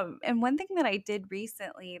 Yeah. And one thing that I did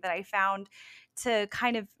recently that I found to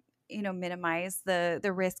kind of minimize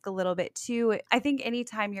the risk a little bit too. I think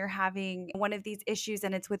anytime you're having one of these issues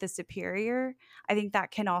and it's with a superior, I think that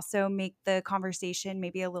can also make the conversation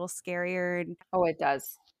maybe a little scarier. And Oh, it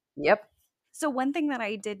does. Yep. so one thing that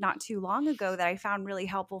I did not too long ago that I found really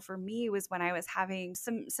helpful for me was when I was having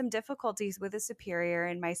some difficulties with a superior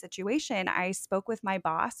in my situation, I spoke with my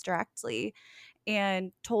boss directly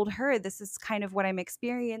and told her, this is kind of what I'm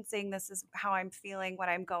experiencing, this is how I'm feeling, what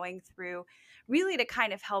I'm going through, really to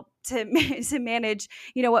kind of help to to manage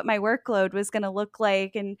what my workload was going to look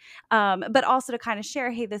like. And but also to kind of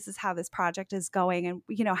share, hey, this is how this project is going, and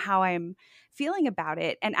how I'm feeling about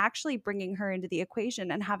it. And actually bringing her into the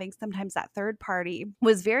equation and having sometimes that third party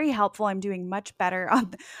was very helpful. I'm doing much better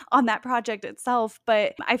on that project itself,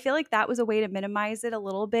 but I feel like that was a way to minimize it a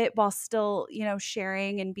little bit while still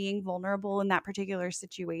sharing and being vulnerable in that particular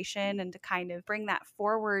situation, and to kind of bring that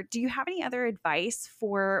forward. Do you have any other advice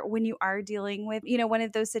for when you are dealing with one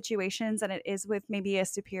of those situations and it is with maybe a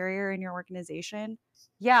superior in your organization?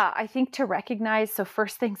 Yeah, I think to recognize, so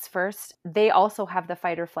first things first, they also have the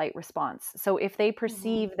fight or flight response. So if they Mhm.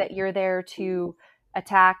 perceive that you're there to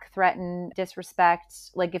attack, threaten, disrespect,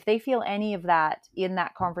 like if they feel any of that in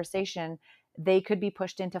that conversation, they could be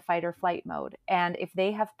pushed into fight or flight mode. And if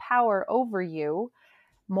they have power over you,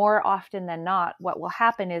 more often than not, what will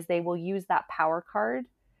happen is they will use that power card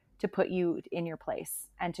to put you in your place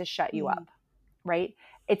and to shut you Mhm. up, right?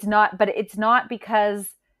 It's not because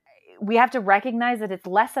we have to recognize that it's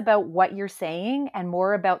less about what you're saying and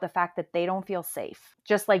more about the fact that they don't feel safe,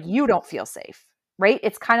 just like you don't feel safe, right?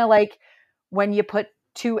 It's kind of like when you put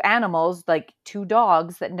two animals, like two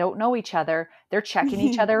dogs that don't know each other, they're checking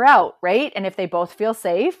each other out, right? And if they both feel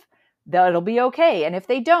safe, that'll be okay. And if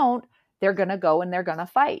they don't, they're going to go and they're going to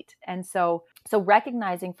fight. And so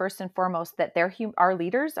recognizing first and foremost that our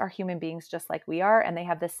leaders are human beings just like we are, and they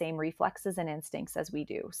have the same reflexes and instincts as we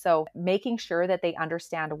do. So making sure that they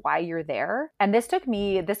understand why you're there. And this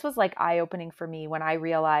was like eye-opening for me when I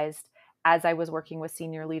realized, as I was working with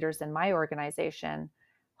senior leaders in my organization,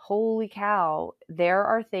 holy cow, there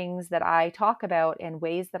are things that I talk about and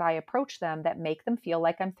ways that I approach them that make them feel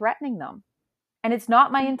like I'm threatening them. And it's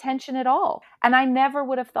not my intention at all. And I never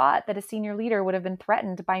would have thought that a senior leader would have been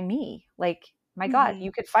threatened by me. Like, my God, you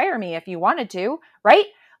Mhm. could fire me if you wanted to, right?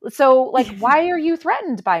 So, like, why are you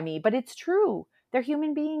threatened by me? But it's true. They're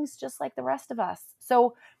human beings just like the rest of us.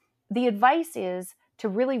 So, the advice is to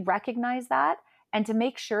really recognize that and to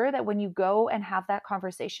make sure that when you go and have that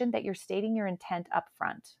conversation that you're stating your intent up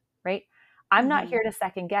front, right? I'm not Mhm. here to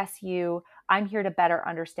second guess you. I'm here to better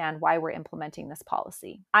understand why we're implementing this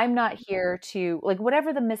policy. I'm not here to, like,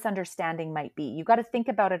 whatever the misunderstanding might be, you got to think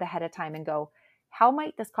about it ahead of time and go, how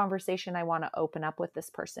might this conversation I want to open up with this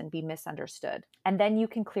person be misunderstood? And then you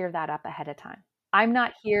can clear that up ahead of time. I'm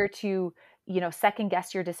not here to second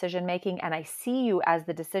guess your decision making, and I see you as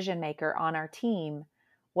the decision maker on our team.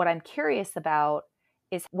 What I'm curious about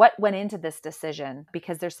is what went into this decision,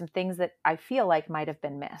 because there's some things that I feel like might have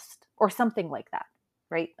been missed or something like that,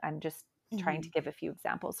 right? I'm just trying to Mhm. give a few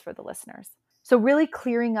examples for the listeners. So really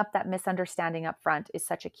clearing up that misunderstanding up front is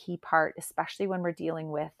such a key part, especially when we're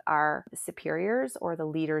dealing with our superiors or the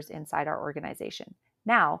leaders inside our organization.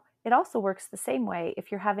 Now, it also works the same way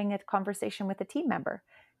if you're having a conversation with a team member,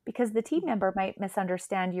 because the team member might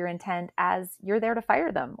misunderstand your intent as you're there to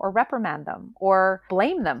fire them or reprimand them or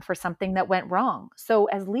blame them for something that went wrong. So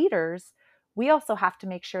as leaders, we also have to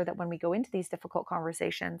make sure that when we go into these difficult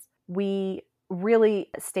conversations, we really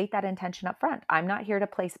state that intention up front. I'm not here to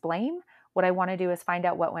place blame. What I want to do is find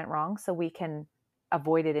out what went wrong so we can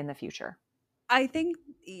avoid it in the future. I think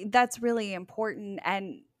that's really important.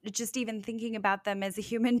 And just even thinking about them as a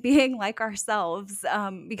human being like ourselves,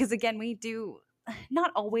 because again, we do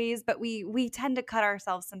not always, but we tend to cut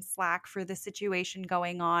ourselves some slack for the situation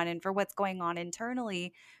going on and for what's going on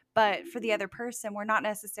internally. But for the other person, we're not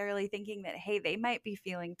necessarily thinking that, hey, they might be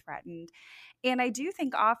feeling threatened. And I do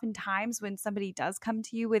think oftentimes when somebody does come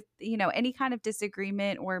to you with, any kind of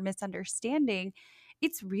disagreement or misunderstanding,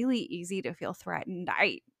 it's really easy to feel threatened.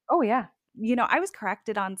 Oh, yeah. I was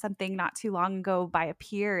corrected on something not too long ago by a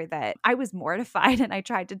peer that I was mortified and I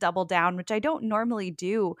tried to double down, which I don't normally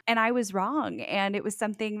do. And I was wrong. And it was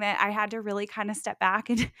something that I had to really kind of step back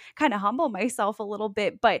and kind of humble myself a little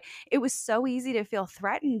bit. But it was so easy to feel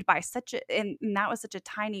threatened by and that was such a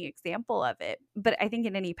tiny example of it. But I think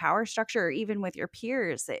in any power structure or even with your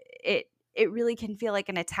peers, it really can feel like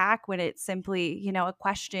an attack when it's simply, a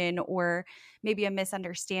question or maybe a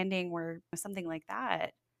misunderstanding or something like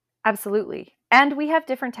that. Absolutely. And we have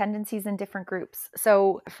different tendencies in different groups.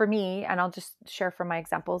 So for me, and I'll just share from my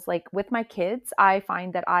examples, like with my kids, I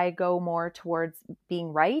find that I go more towards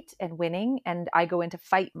being right and winning, and I go into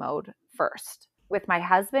fight mode first. With my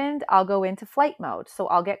husband, I'll go into flight mode. So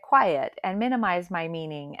I'll get quiet and minimize my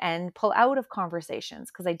meaning and pull out of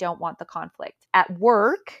conversations because I don't want the conflict. At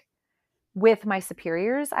work, with my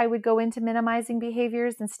superiors, I would go into minimizing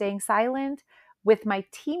behaviors and staying silent. With my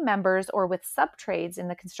team members or with sub-trades in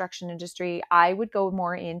the construction industry, I would go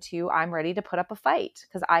more into I'm ready to put up a fight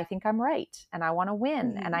because I think I'm right and I want to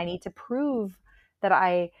win and I need to prove that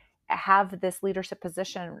I have this leadership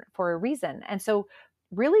position for a reason. And so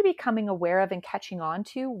really becoming aware of and catching on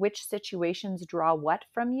to which situations draw what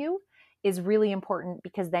from you is really important,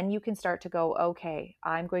 because then you can start to go, okay,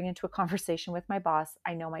 I'm going into a conversation with my boss.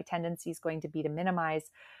 I know my tendency is going to be to minimize.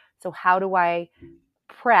 So how do I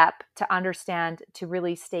prep to understand, to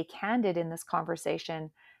really stay candid in this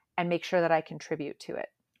conversation and make sure that I contribute to it?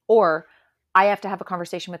 Or I have to have a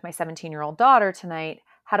conversation with my 17-year-old daughter tonight.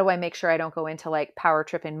 How do I make sure I don't go into like power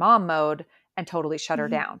trip in mom mode and totally shut her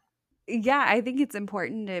down? Yeah, I think it's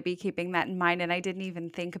important to be keeping that in mind. And I didn't even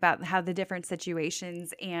think about how the different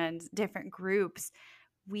situations and different groups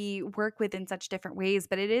we work with in such different ways.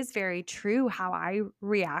 But it is very true how I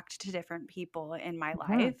react to different people in my Mhm.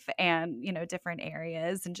 life and, different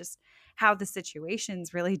areas, and just how the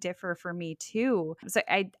situations really differ for me too. So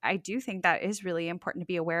I do think that is really important to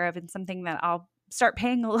be aware of, and something that I'll start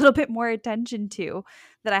paying a little bit more attention to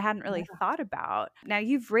that I hadn't really thought about. Now,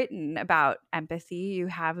 you've written about empathy. You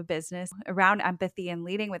have a business around empathy and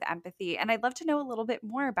leading with empathy. And I'd love to know a little bit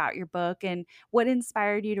more about your book and what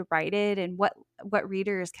inspired you to write it and what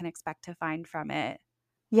readers can expect to find from it.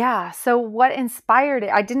 Yeah. So, what inspired it?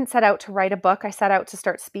 I didn't set out to write a book. I set out to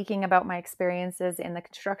start speaking about my experiences in the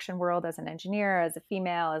construction world as an engineer, as a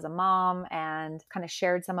female, as a mom, and kind of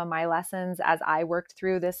shared some of my lessons as I worked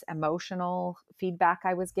through this emotional feedback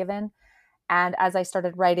I was given. And as I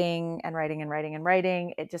started writing and writing and writing and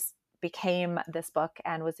writing, it just became this book,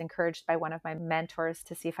 and was encouraged by one of my mentors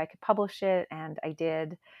to see if I could publish it. And I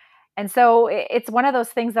did. And so it's one of those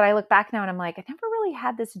things that I look back now and I'm like, I never really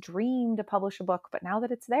had this dream to publish a book, but now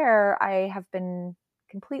that it's there, I have been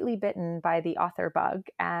completely bitten by the author bug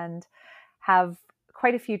and have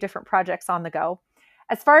quite a few different projects on the go.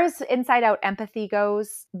 As far as Inside Out Empathy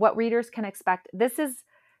goes, what readers can expect, this is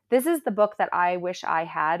the book that I wish I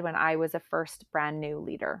had when I was a first brand new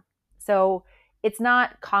leader. So it's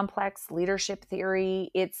not complex leadership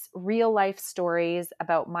theory. It's real life stories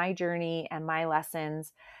about my journey and my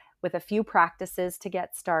lessons, with a few practices to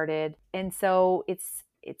get started. And so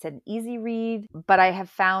it's an easy read, but I have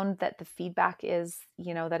found that the feedback is,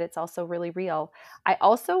 that it's also really real.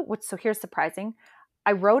 So here's surprising.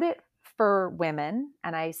 I wrote it for women,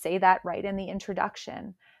 and I say that right in the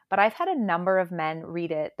introduction, but I've had a number of men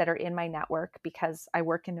read it that are in my network, because I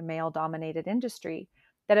work in a male dominated industry,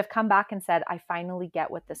 that have come back and said, I finally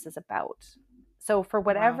get what this is about. So for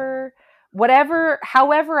Wow.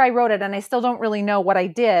 however I wrote it, and I still don't really know what I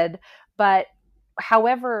did, but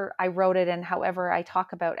however I wrote it and however I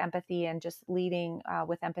talk about empathy and just leading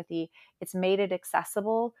with empathy, it's made it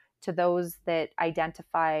accessible to those that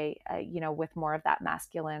identify, with more of that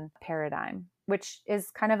masculine paradigm, which is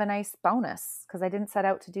kind of a nice bonus because I didn't set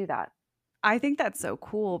out to do that. I think that's so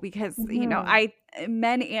cool because, Mm-hmm. I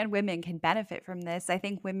men and women can benefit from this. I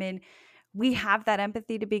think women, we have that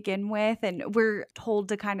empathy to begin with, and we're told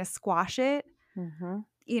to kind of squash it. Mm-hmm.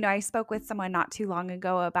 I spoke with someone not too long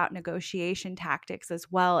ago about negotiation tactics as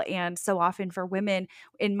well. And so often for women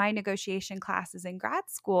in my negotiation classes in grad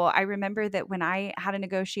school, I remember that when I had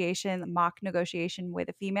a mock negotiation with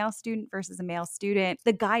a female student versus a male student,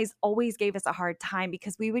 the guys always gave us a hard time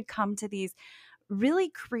because we would come to these really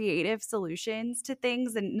creative solutions to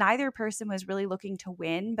things, and neither person was really looking to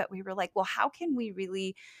win, but we were like, well, how can we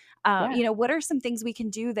really Yeah. What are some things we can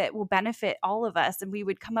do that will benefit all of us? And we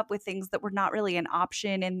would come up with things that were not really an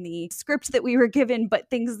option in the script that we were given, but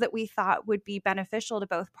things that we thought would be beneficial to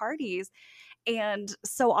both parties. And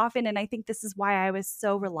so often, and I think this is why I was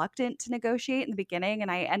so reluctant to negotiate in the beginning.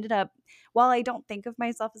 And I ended up, while I don't think of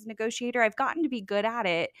myself as a negotiator, I've gotten to be good at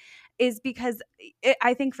it, is because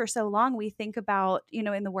I think for so long we think about,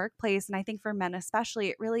 in the workplace, and I think for men especially,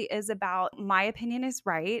 it really is about my opinion is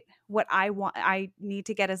right. What I want, I need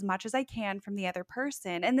to get as much as I can from the other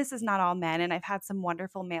person. And this is not all men. And I've had some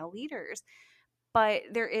wonderful male leaders, but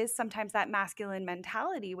there is sometimes that masculine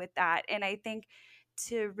mentality with that. And I think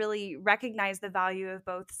to really recognize the value of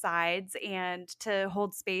both sides and to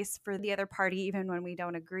hold space for the other party, even when we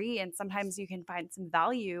don't agree. And sometimes you can find some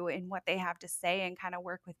value in what they have to say and kind of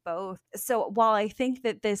work with both. So while I think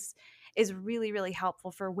that this is really, really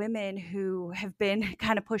helpful for women who have been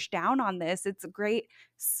kind of pushed down on this, it's a great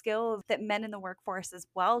skill that men in the workforce as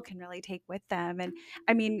well can really take with them. And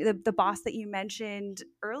I mean, the boss that you mentioned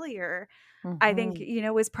earlier, I think,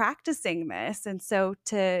 was practicing this. And so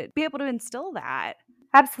to be able to instill that.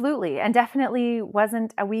 Absolutely. And definitely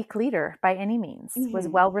wasn't a weak leader by any means, was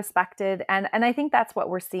well respected. And I think that's what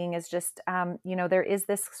we're seeing is just, there is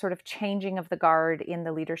this sort of changing of the guard in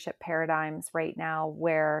the leadership paradigms right now,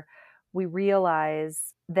 where we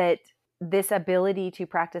realize that this ability to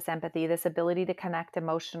practice empathy, this ability to connect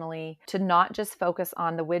emotionally, to not just focus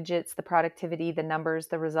on the widgets, the productivity, the numbers,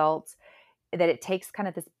 the results, that it takes kind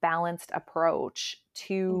of this balanced approach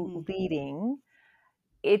to leading.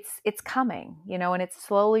 It's coming, and it's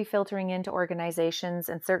slowly filtering into organizations,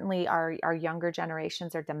 and certainly our younger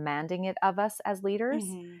generations are demanding it of us as leaders.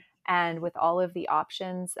 And with all of the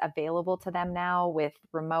options available to them now with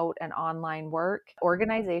remote and online work,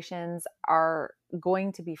 organizations are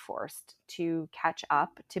going to be forced to catch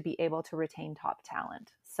up to be able to retain top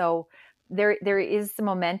talent. So there is some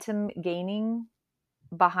momentum gaining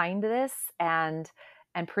behind this, and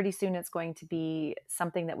pretty soon it's going to be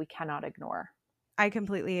something that we cannot ignore. I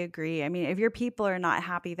completely agree. I mean, if your people are not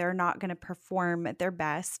happy, they're not going to perform at their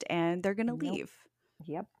best and they're going to leave.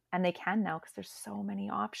 Yep. And they can now because there's so many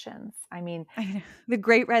options. I mean, the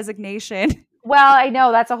Great Resignation. Well, I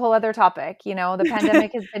know that's a whole other topic. The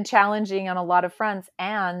pandemic has been challenging on a lot of fronts,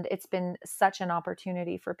 and it's been such an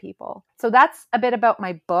opportunity for people. So that's a bit about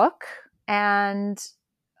my book and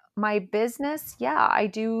my business. Yeah, I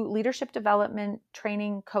do leadership development,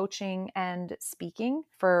 training, coaching, and speaking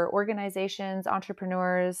for organizations,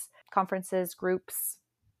 entrepreneurs, conferences, groups,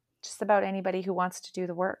 just about anybody who wants to do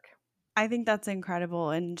the work. I think that's incredible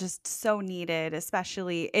and just so needed,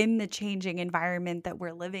 especially in the changing environment that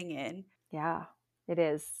we're living in. Yeah, it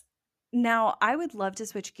is. Now, I would love to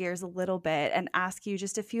switch gears a little bit and ask you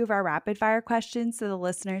just a few of our rapid fire questions so the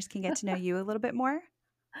listeners can get to know you a little bit more.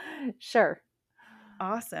 Sure.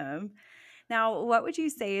 Awesome. Now, what would you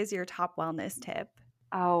say is your top wellness tip?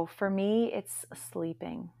 Oh, for me, it's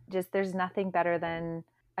sleeping. Just there's nothing better than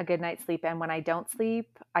a good night's sleep. And when I don't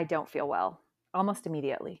sleep, I don't feel well almost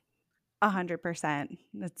immediately. 100%.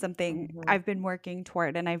 That's something I've been working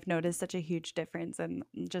toward, and I've noticed such a huge difference in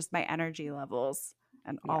just my energy levels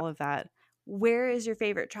and all of that. Where is your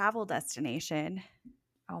favorite travel destination?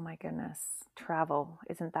 Oh my goodness. Travel.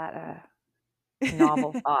 Isn't that a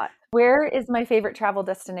novel thought? Where is my favorite travel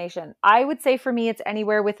destination? I would say for me, it's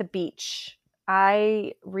anywhere with a beach.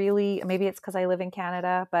 I really, maybe it's because I live in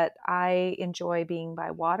Canada, but I enjoy being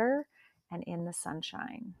by water and in the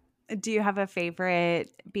sunshine. Do you have a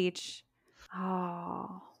favorite beach?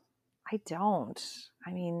 Oh, I don't.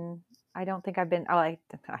 I mean, I don't think I've been, I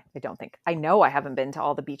don't think, I know I haven't been to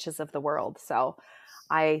all the beaches of the world. So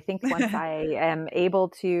I think once I am able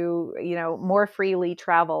to, more freely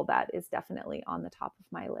travel, that is definitely on the top of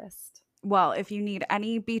my list. Well, if you need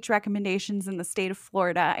any beach recommendations in the state of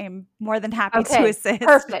Florida, I am more than happy to assist.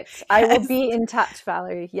 Perfect. Yes. I will be in touch,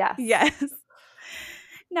 Valerie. Yes. Yes.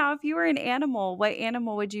 Now, if you were an animal, what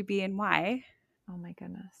animal would you be and why? Oh my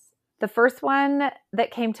goodness. The first one that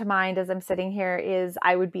came to mind as I'm sitting here is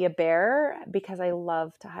I would be a bear because I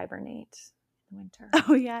love to hibernate in winter.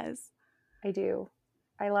 Oh, yes. I do.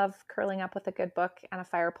 I love curling up with a good book and a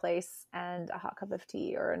fireplace and a hot cup of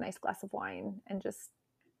tea or a nice glass of wine and just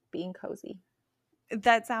being cozy.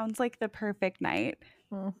 That sounds like the perfect night.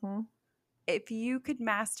 Mm-hmm. If you could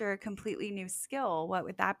master a completely new skill, what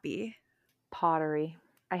would that be? Pottery.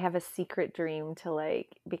 I have a secret dream to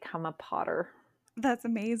become a potter. That's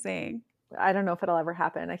amazing. I don't know if it'll ever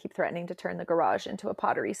happen. I keep threatening to turn the garage into a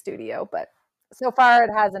pottery studio, but so far it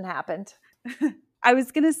hasn't happened. I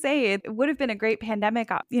was going to say it would have been a great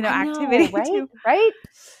pandemic, activity right? too. Right?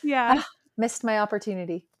 Yeah. Missed my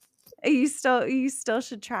opportunity. You still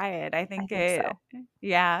should try it. I I think think it, so.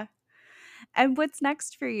 yeah. And what's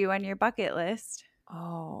next for you on your bucket list?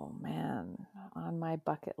 Oh man, on my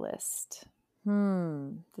bucket list.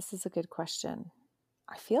 This is a good question.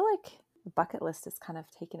 I feel like the bucket list has kind of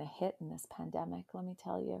taken a hit in this pandemic, let me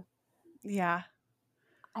tell you. Yeah.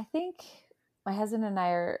 I think my husband and I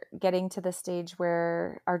are getting to the stage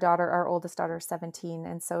where our oldest daughter is 17,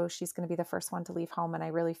 and so she's going to be the first one to leave home. And I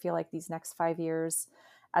really feel like these next 5 years,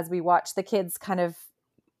 as we watch the kids kind of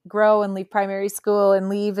grow and leave primary school and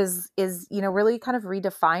leave, is really kind of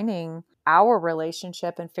redefining our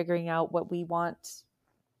relationship and figuring out what we want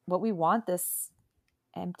this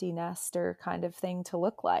empty nester kind of thing to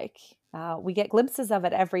look like. We get glimpses of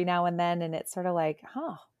it every now and then, and it's sort of like,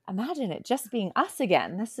 imagine it just being us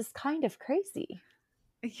again. This is kind of crazy.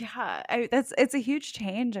 Yeah, it's a huge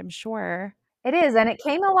change, I'm sure. It is, and it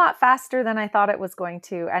came a lot faster than I thought it was going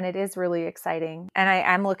to, and it is really exciting, and I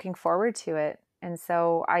am looking forward to it. And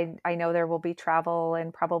so I know there will be travel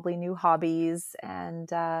and probably new hobbies, and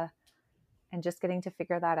just getting to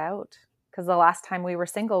figure that out. Because the last time we were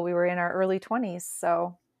single, we were in our early 20s,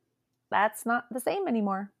 so that's not the same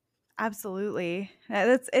anymore. Absolutely.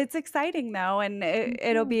 It's exciting though, and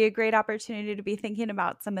it'll be a great opportunity to be thinking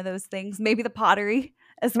about some of those things, maybe the pottery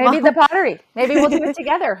as Maybe the well. pottery. Maybe we'll do it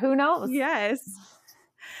together. Who knows? Yes.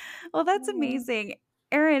 Well, that's amazing.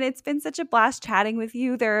 Erin, it's been such a blast chatting with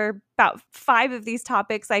you. There are about 5 of these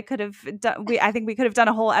topics I could have done. I think we could have done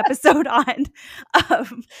a whole episode on.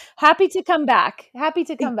 Happy to come back. Happy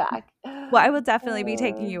to come back. Well, I will definitely be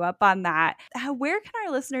taking you up on that. Where can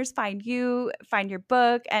our listeners find you, find your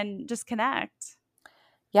book, and just connect?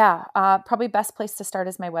 Yeah, probably best place to start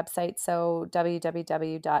is my website. So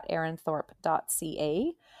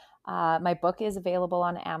www.erinthorpe.ca. My book is available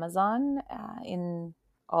on Amazon in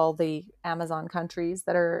all the Amazon countries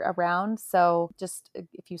that are around. So just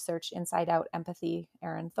if you search Inside Out Empathy,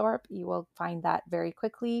 Erin Thorpe, you will find that very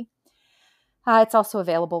quickly. It's also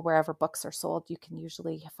available wherever books are sold. You can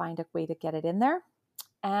usually find a way to get it in there.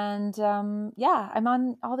 And I'm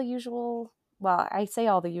on all the usual, well, I say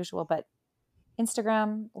all the usual, but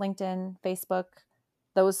Instagram, LinkedIn, Facebook,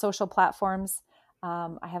 those social platforms.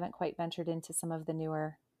 I haven't quite ventured into some of the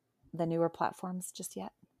newer platforms just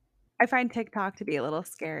yet. I find TikTok to be a little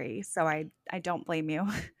scary, so I don't blame you.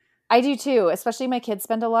 I do too, especially my kids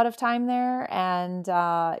spend a lot of time there. And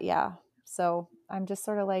so I'm just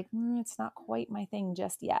sort of like, it's not quite my thing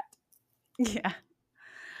just yet. Yeah.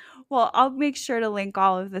 Well, I'll make sure to link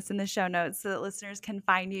all of this in the show notes so that listeners can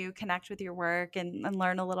find you, connect with your work, and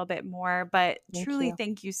learn a little bit more. But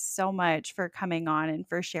thank you so much for coming on and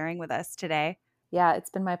for sharing with us today. Yeah, it's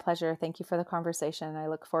been my pleasure. Thank you for the conversation. I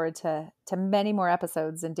look forward to many more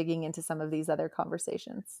episodes and digging into some of these other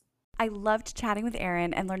conversations. I loved chatting with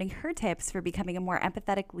Erin and learning her tips for becoming a more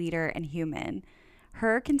empathetic leader and human.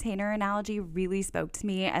 Her container analogy really spoke to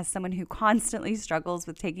me as someone who constantly struggles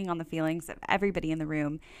with taking on the feelings of everybody in the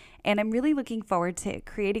room. And I'm really looking forward to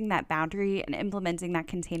creating that boundary and implementing that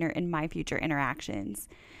container in my future interactions.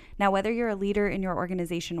 Now, whether you're a leader in your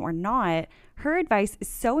organization or not, her advice is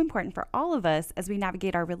so important for all of us as we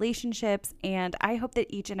navigate our relationships. And I hope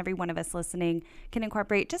that each and every one of us listening can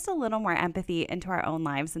incorporate just a little more empathy into our own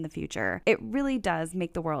lives in the future. It really does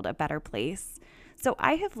make the world a better place. So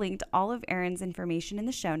I have linked all of Erin's information in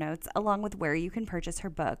the show notes, along with where you can purchase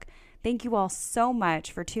her book. Thank you all so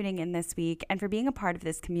much for tuning in this week and for being a part of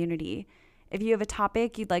this community. If you have a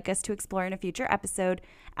topic you'd like us to explore in a future episode,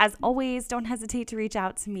 as always, don't hesitate to reach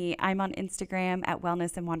out to me. I'm on Instagram at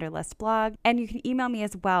Wellness and Wanderlust blog, and you can email me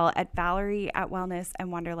as well at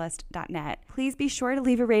valerie@wellnessandwanderlust.net. Please be sure to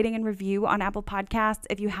leave a rating and review on Apple Podcasts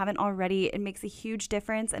if you haven't already. It makes a huge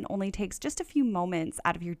difference and only takes just a few moments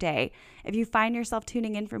out of your day. If you find yourself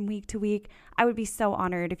tuning in from week to week, I would be so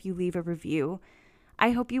honored if you leave a review.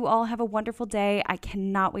 I hope you all have a wonderful day. I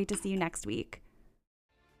cannot wait to see you next week.